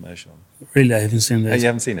actually in the commercial. Really, I haven't seen that. Oh, you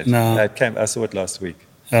haven't seen it? No. I saw it last week.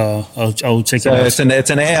 Oh, I'll check it So out. it's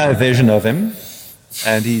an AI version of him,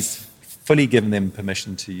 and he's fully given them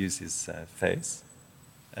permission to use his face.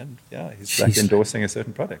 And yeah, he's like endorsing a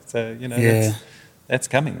certain product. So, you know, that's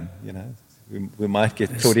coming, you know. We might get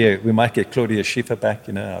Claudia Schiffer back,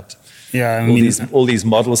 you know, out. Yeah, I mean, all these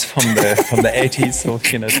models from the 80s, or,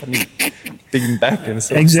 you know, suddenly being back and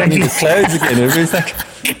sort of exactly the clothes again. It was like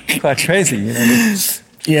quite crazy, you know.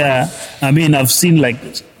 Yeah, I mean, I've seen like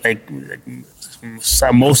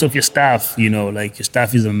most of your stuff, you know, like your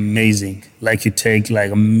stuff is amazing. Like you take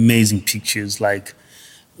like amazing pictures, like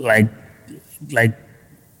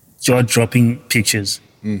jaw-dropping pictures.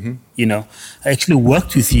 You know, I actually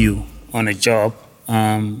worked with you on a job.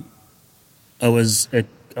 I was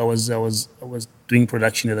doing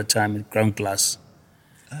production at the time at Ground Glass.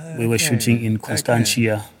 We were shooting in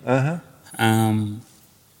Constantia. I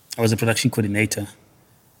was a production coordinator.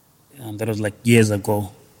 That was like years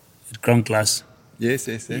ago at Ground Glass. Yes.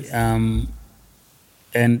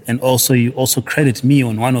 And also you also credit me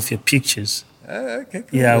on one of your pictures. Okay,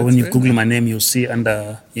 cool. Yeah, That's when you very Google nice. my name, you'll see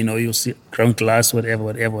under, you know, you'll see Ground Glass,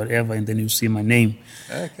 whatever, and then you see my name.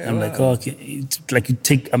 Okay, I'm wow. like, oh, okay. It's like you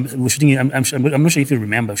take, we're shooting, I'm not sure if you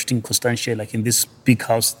remember, shooting in Constantia, like in this big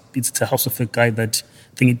house. It's a house of a guy that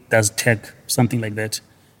I think it does tech, something like that.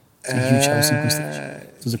 It's a huge house in Constantia.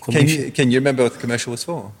 It was a commercial. Can you remember what the commercial was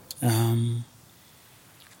for?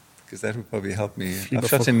 Because that would probably help me. I've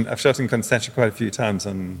shot in Constantia quite a few times.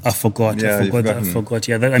 I forgot. Yeah, I you've forgot.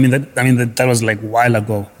 Yeah, that was like a while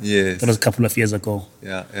ago. Yes. That was a couple of years ago.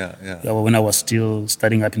 Yeah. When I was still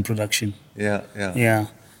starting up in production. Yeah.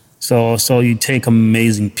 So you take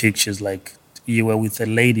amazing pictures. Like you were with a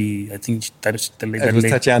lady. I think that It was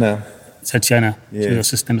Tatiana. Tatiana, Yes. she was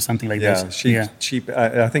assistant or something like that.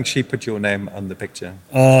 I think she put your name on the picture.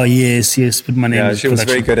 Oh yes, put my name. Yeah, in she was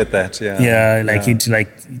very production. good at that. Yeah.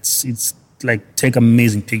 It's like take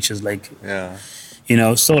amazing pictures. Like Yeah. you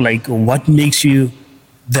know, so like what makes you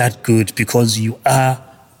that good? Because you are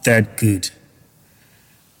that good.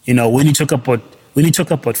 You know, when you talk about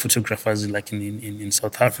photographers like in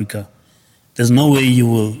South Africa, there's no way you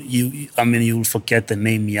will forget the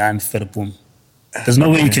name Jan Verboom. There's no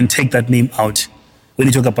way you can take that name out when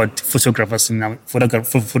you talk about photographers in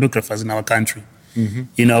our country.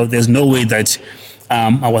 You know, there's no way that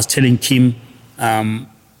I was telling Kim on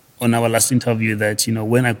our last interview that, you know,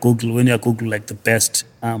 when I Google like the best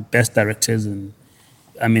directors in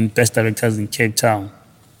Cape Town,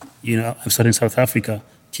 you know, I'm starting South Africa,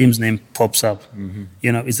 Kim's name pops up.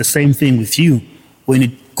 You know, it's the same thing with you. When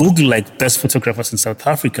you Google like best photographers in South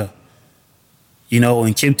Africa, you know, or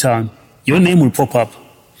in Cape Town, your name will pop up.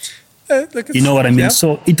 You know what I mean? Yeah.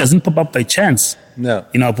 So it doesn't pop up by chance. No.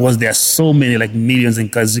 You know, because there are so many, like millions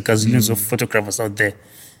and gazillions of photographers out there.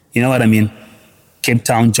 You know what I mean? Cape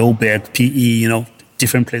Town, Joburg, PE, you know,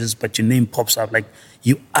 different places, but your name pops up. Like,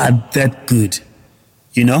 you are that good,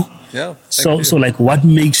 you know? Yeah. So like, what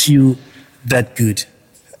makes you that good?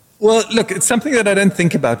 Well, look, it's something that I don't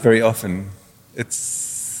think about very often.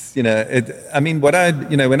 It's, you know, I mean, when I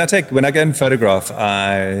go and photograph,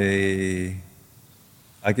 I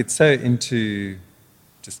get so into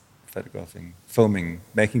just photographing, filming,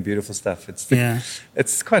 making beautiful stuff.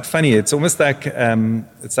 It's quite funny. It's almost like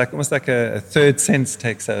a third sense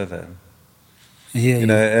takes over.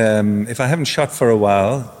 Yeah, If I haven't shot for a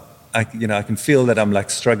while, I can feel that I'm like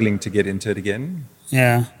struggling to get into it again.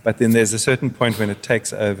 Yeah. But then there's a certain point when it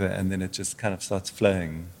takes over, and then it just kind of starts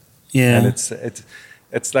flowing. Yeah. And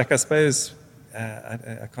it's like, I suppose,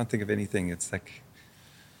 I can't think of anything. It's like,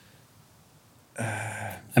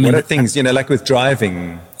 what are things, like with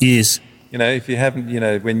driving? Yes. If you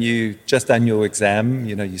haven't, when you just done your exam,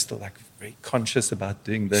 you're still like very conscious about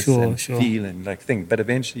doing this feel and like think, but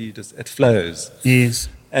eventually it flows. Yes.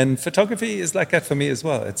 And photography is like that for me as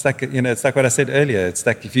well. It's like, it's like what I said earlier. It's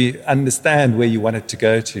like if you understand where you want it to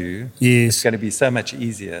go to, it's going to be so much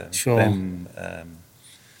easier than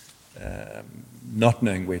not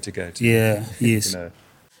knowing where to go to. Yeah, yes.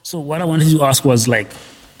 So what I wanted to ask was like,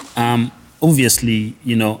 obviously,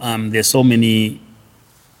 there's so many,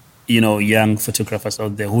 young photographers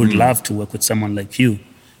out there who would love to work with someone like you,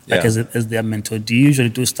 like as their mentor. Do you usually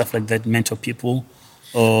do stuff like that, mentor people,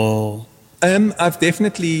 or? I've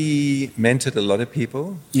definitely mentored a lot of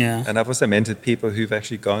people. Yeah. And I've also mentored people who've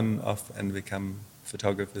actually gone off and become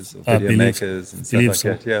photographers or video makers and stuff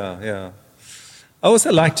like that. Yeah. I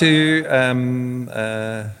also like to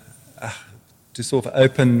sort of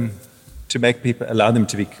allow them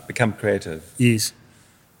to become creative. Yes.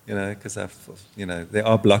 Because there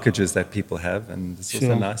are blockages that people have, and it's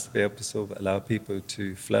also nice to be able to sort of allow people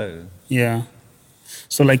to flow. Yeah.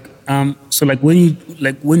 So when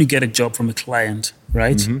you get a job from a client,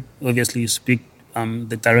 right? Mm-hmm. Obviously you speak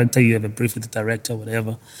the director, you have a brief with the director,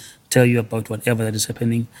 whatever, tell you about whatever that is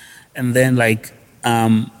happening, and then I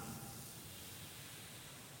don't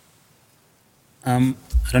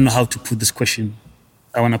know how to put this question.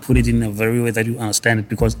 I want to put it in a very way that you understand it,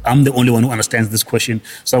 because I'm the only one who understands this question.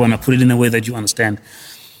 So I want to put it in a way that you understand.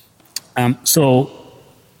 So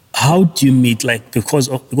how do you meet, because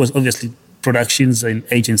obviously productions and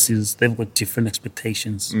agencies, they've got different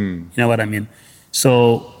expectations. You know what I mean?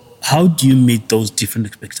 So how do you meet those different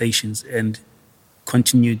expectations and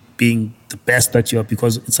continue being the best that you are?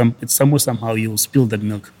 Because it's somehow you'll spill that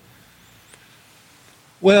milk.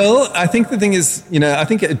 Well, I think the thing is, I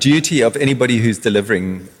think a duty of anybody who's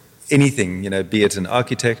delivering anything, be it an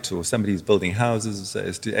architect or somebody who's building houses,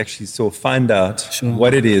 is to actually sort of find out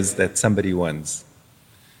what it is that somebody wants.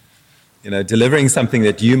 Delivering something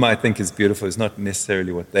that you might think is beautiful is not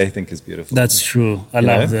necessarily what they think is beautiful. That's true. I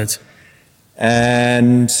love that.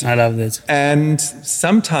 And I love that. And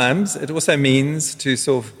sometimes it also means to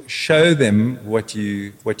sort of show them what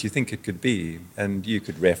you think it could be. And you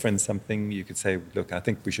could reference something. You could say, look, I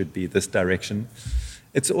think we should be this direction.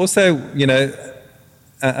 It's also,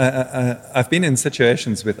 I've been in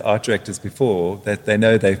situations with art directors before that they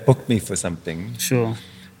know they've booked me for something. Sure.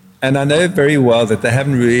 And I know very well that they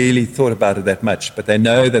haven't really thought about it that much, but they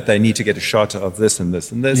know that they need to get a shot of this and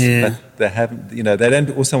this and this. Yeah. But they haven't, they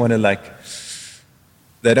don't also want to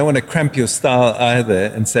they don't want to cramp your style either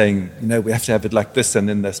and saying, we have to have it like this, and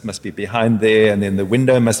then this must be behind there, and then the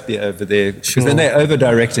window must be over there. Because then they're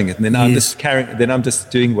over-directing it, and then I'm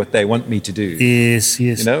just doing what they want me to do. Yes.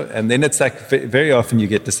 And then it's like very often you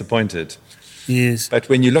get disappointed. Yes. But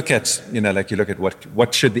when you look at, you look at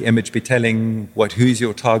what should the image be telling, who's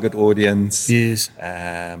your target audience? Yes.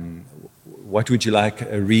 What would you like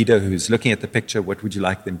a reader who's looking at the picture? What would you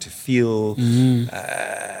like them to feel?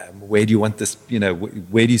 Where do you want this?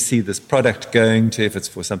 Where do you see this product going to? If it's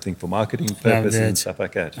for something for marketing purpose and stuff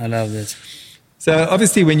like that. I love that. So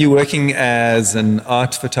obviously, when you're working as an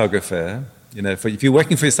art photographer, if you're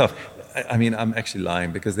working for yourself, I mean, I'm actually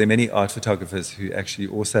lying, because there are many art photographers who actually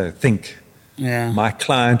also think, my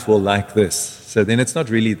client will like this. So then it's not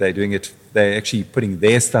really they're doing it. They're actually putting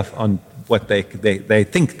their stuff on what they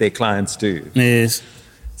think their clients do. Yes.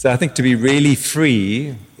 So I think to be really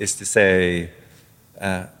free is to say,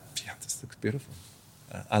 this looks beautiful.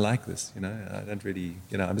 I like this. I don't really,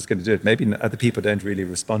 I'm just going to do it. Maybe other people don't really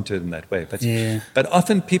respond to it in that way. But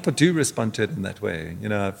often people do respond to it in that way.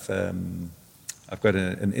 I've got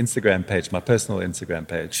an Instagram page, my personal Instagram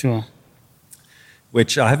page. Sure.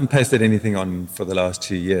 Which I haven't posted anything on for the last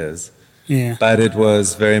 2 years. Yeah. But it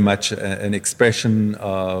was very much an expression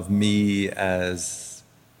of me as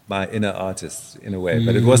my inner artist in a way.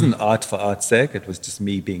 But it wasn't art for art's sake. It was just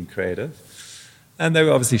me being creative. And there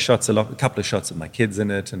were obviously a couple of shots of my kids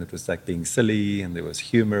in it, and it was like being silly, and there was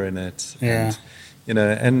humor in it. Yeah. And,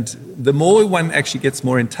 and the more one actually gets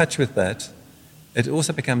more in touch with that, it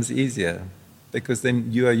also becomes easier because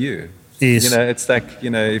then you are you. Yes. It's like,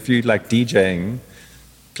 if you like DJing,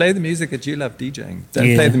 play the music that you love DJing.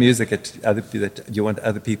 Don't play the music that you want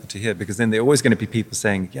other people to hear, because then there are always going to be people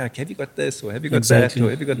saying, yeah, have you got this, or have you got that, or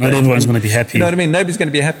have you got that? Not everyone's going to be happy. You know what I mean? Nobody's going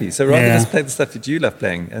to be happy. So rather just play the stuff that you love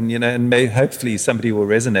playing, and hopefully somebody will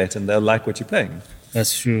resonate and they'll like what you're playing.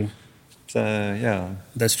 That's true. So, yeah.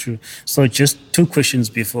 That's true. So just two questions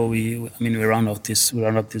before we round up this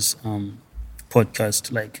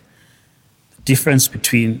podcast, like the difference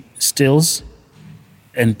between stills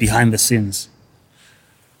and behind the scenes.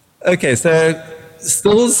 Okay, so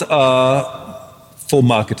stills are for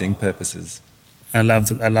marketing purposes. I love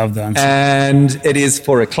the answer. And it is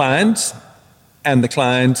for a client, and the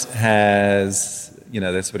client has,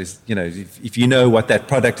 that's what is, if you know what that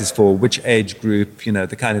product is for, which age group,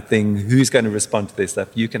 the kind of thing, who's going to respond to their stuff,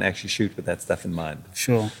 you can actually shoot with that stuff in mind.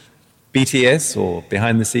 Sure. BTS, or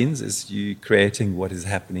behind the scenes, is you creating what is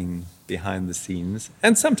happening behind the scenes.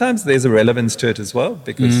 And sometimes there's a relevance to it as well,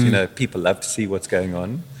 because, people love to see what's going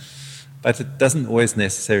on. But it doesn't always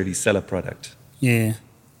necessarily sell a product. Yeah.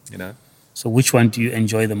 So which one do you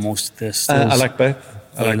enjoy the most? The stills? I like both.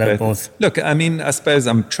 I like both. Look, I suppose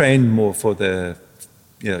I'm trained more for the,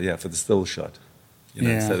 for the still shot.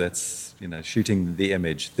 So that's, shooting the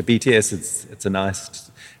image. The BTS,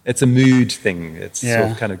 it's a mood thing. It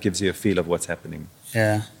sort of kind of gives you a feel of what's happening.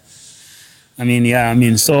 Yeah.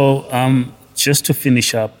 So just to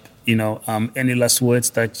finish up, any last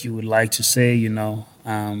words that you would like to say,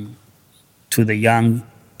 to the young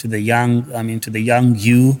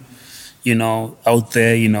you, out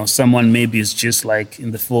there, someone maybe is just like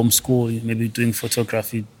in the film school, maybe doing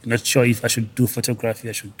photography, not sure if I should do photography,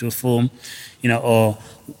 I should do film,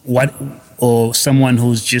 or someone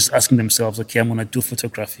who's just asking themselves, okay, I'm going to do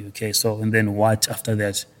photography. Okay. So, and then what after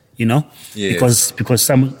that, Yes. because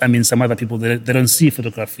some other people, they don't see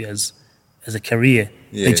photography as a career.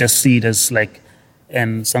 Yes. They just see it as like,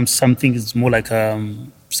 and something is more like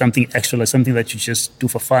something extra, like something that you just do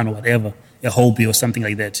for fun or whatever, a hobby or something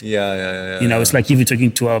like that. Yeah. It's like if you're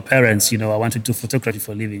talking to our parents, I want to do photography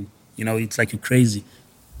for a living. It's like you're crazy.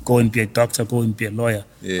 Go and be a doctor, go and be a lawyer,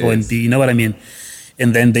 Yes. go and be, you know what I mean?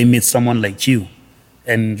 And then they meet someone like you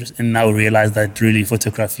and now realize that really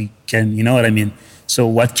photography can, you know what I mean? So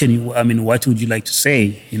what would you like to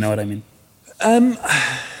say? You know what I mean?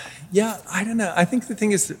 Yeah, I don't know. I think the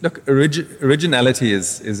thing is, look, originality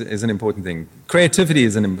is an important thing. Creativity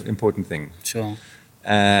is an important thing. Sure.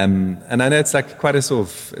 And I know it's like quite a sort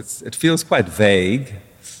of, it feels quite vague,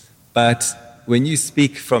 but when you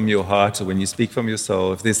speak from your heart or when you speak from your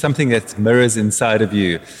soul, if there's something that mirrors inside of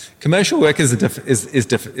you, commercial work is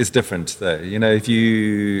different though. If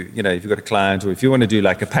you've got a client, or if you want to do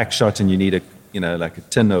like a pack shot and you need like a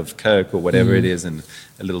tin of Coke or whatever it is and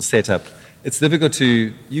a little setup, it's difficult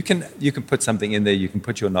to, you can put something in there, you can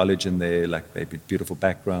put your knowledge in there, like maybe beautiful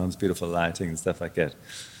backgrounds, beautiful lighting and stuff like that.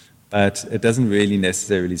 But it doesn't really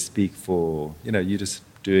necessarily speak for, you just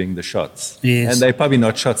doing the shots. Yes. And they're probably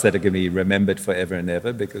not shots that are going to be remembered forever and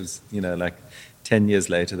ever, because, like 10 years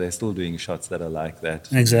later, they're still doing shots that are like that.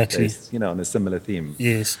 Exactly. Based, on a similar theme.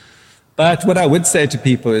 Yes. But what I would say to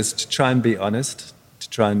people is to try and be honest, to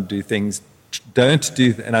try and do things. Don't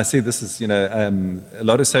do, and I see this is, a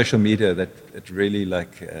lot of social media that it really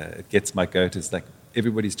it gets my goat, is like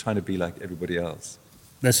everybody's trying to be like everybody else.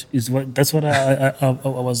 That's what I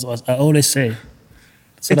always say.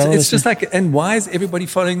 It's just like, and why is everybody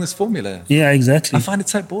following this formula? Yeah, exactly. I find it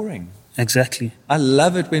so boring. Exactly. I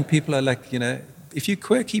love it when people are like, if you're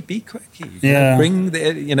quirky, be quirky. Yeah. Bring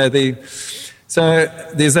the. So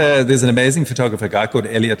there's an amazing photographer, a guy called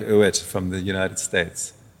Elliot Urwit from the United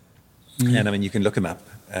States. And you can look him up.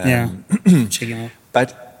 Check him out.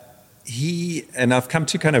 But I've come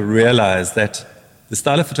to kind of realize that the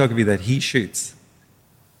style of photography that he shoots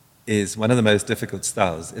is one of the most difficult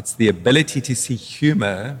styles. It's the ability to see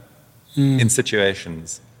humor in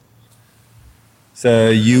situations.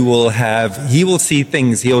 So he will see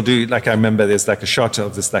things, he'll do, like I remember there's like a shot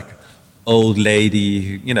of this like old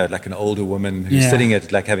lady, like an older woman who's sitting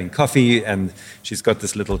at like having coffee, and she's got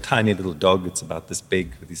this tiny little dog. It's about this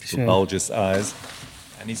big with these little bulbous eyes.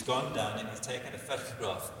 And he's gone down and he's taken a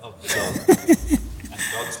photograph of the dog. And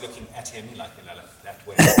dog's looking at him like that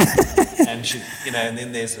way, and she, and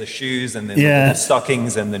then there's the shoes, and then the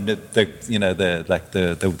stockings, and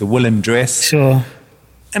the woolen dress. Sure.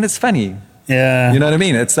 And it's funny. Yeah. You know what I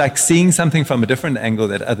mean? It's like seeing something from a different angle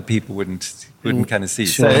that other people wouldn't kind of see.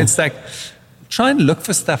 Sure. So it's like try and look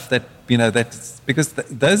for stuff that, because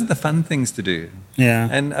those are the fun things to do. Yeah.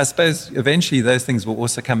 And I suppose eventually those things will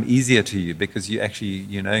also come easier to you because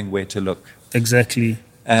you're knowing where to look. Exactly.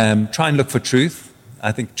 Try and look for truth.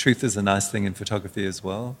 I think truth is a nice thing in photography as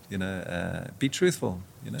well. Be truthful.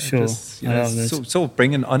 Sure. Just, sort of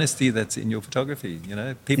bring an honesty that's in your photography.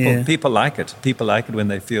 People like it. People like it when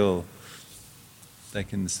they feel they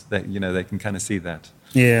can kind of see that.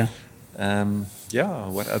 Yeah.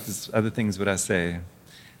 What other things would I say?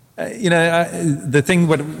 The thing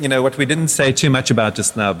what we didn't say too much about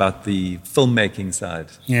just now about the filmmaking side.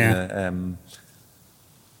 Yeah.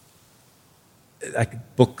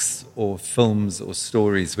 Like books or films or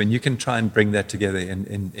stories, when you can try and bring that together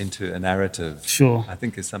into a narrative, sure, I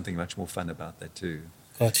think there's something much more fun about that too.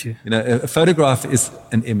 Got you. A photograph is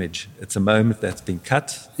an image. It's a moment that's been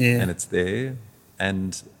cut, and it's there,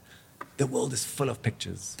 and the world is full of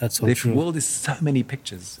pictures. That's so true. The world is so many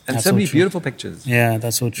pictures, and so many beautiful pictures. Yeah,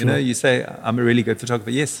 that's so true. You say, I'm a really good photographer.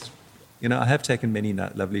 Yes, I have taken many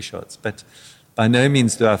lovely shots, but by no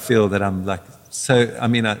means do I feel that I'm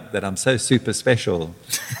that I'm so super special.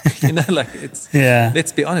 Let's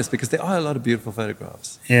be honest, because there are a lot of beautiful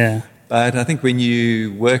photographs. Yeah. But I think when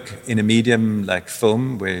you work in a medium like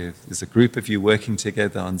film, where there's a group of you working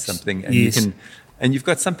together on something, and you've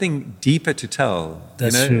got something deeper to tell.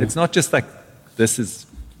 That's true. It's not just like this is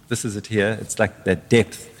it here. It's like that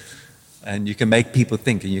depth. And you can make people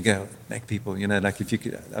think, and you go, make people, like if you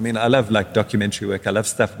could, I love like documentary work. I love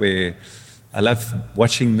stuff where, I love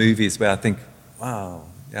watching movies where I think, wow,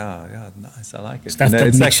 yeah, nice, I like it. Stuff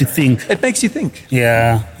that makes you think. It makes you think.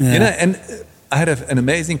 Yeah. And I had an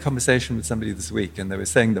amazing conversation with somebody this week, and they were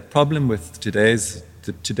saying the problem with today's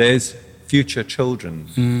future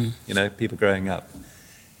children, people growing up,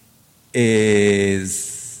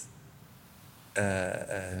 is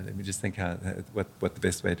let me just think what the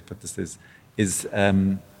best way to put this is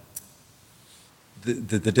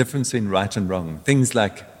the difference between right and wrong. Things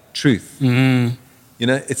like truth. Mm.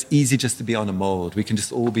 It's easy just to be on a mold. We can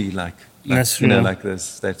just all be like like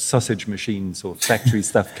that sausage machines or factory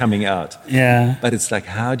stuff coming out. Yeah. But it's like,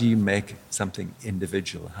 how do you make something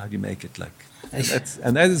individual? How do you make it like?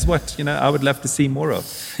 And that is what I would love to see more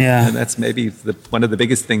of. Yeah. And that's maybe one of the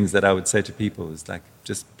biggest things that I would say to people is like,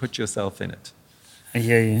 just put yourself in it. I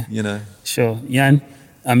hear you. Sure. Yeah.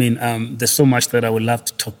 And there's so much that I would love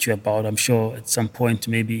to talk to you about. I'm sure at some point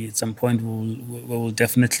we'll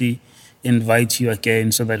definitely invite you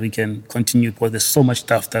again so that we can continue, because there's so much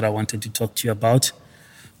stuff that I wanted to talk to you about,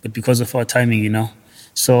 but because of our timing,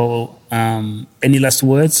 So, any last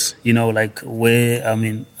words? Like where?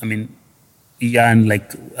 Jan,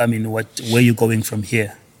 where you going from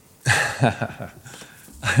here?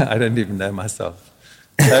 I don't even know myself.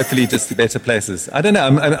 Hopefully, just better places. I don't know.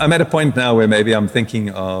 I'm at a point now where maybe I'm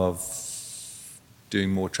thinking of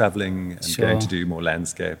doing more traveling and going to do more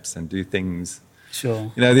landscapes and do things.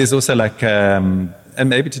 Sure. There's also like, and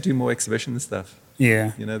maybe to do more exhibition stuff.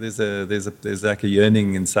 Yeah. There's like a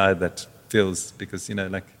yearning inside that feels, because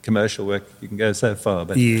like commercial work, you can go so far,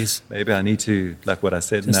 but maybe I need to, like what I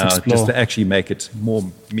said just now, explore. Just to actually make it more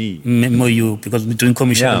me, more you, because we're doing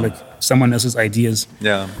commercial, like someone else's ideas.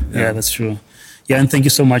 Yeah, that's true. Yeah, and thank you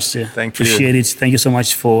so much, sir. Appreciate it. Thank you so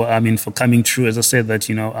much for coming through. As I said that,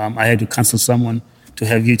 I had to cancel someone to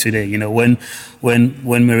have you today. When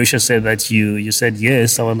Marisha said that you said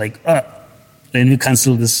yes, I was like, let me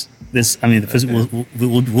cancel this. The person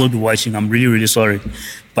will be watching. I'm really, really sorry,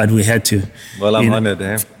 but we had to. Well, I'm honored.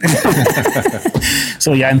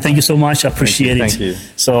 So and thank you so much. I appreciate it. Thank you.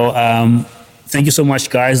 So thank you so much,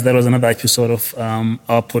 guys. That was another episode of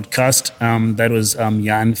our podcast. That was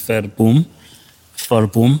Jan Verboom,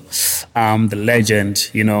 the legend,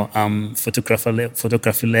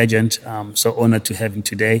 photography legend. So honored to have him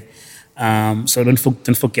today. So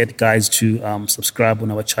don't forget, guys, to subscribe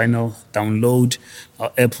on our channel, download our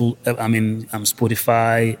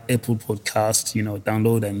Spotify, Apple Podcast,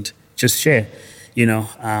 download and just share.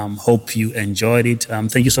 Hope you enjoyed it.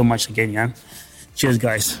 Thank you so much again, Jan. Cheers,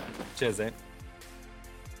 guys. Cheers,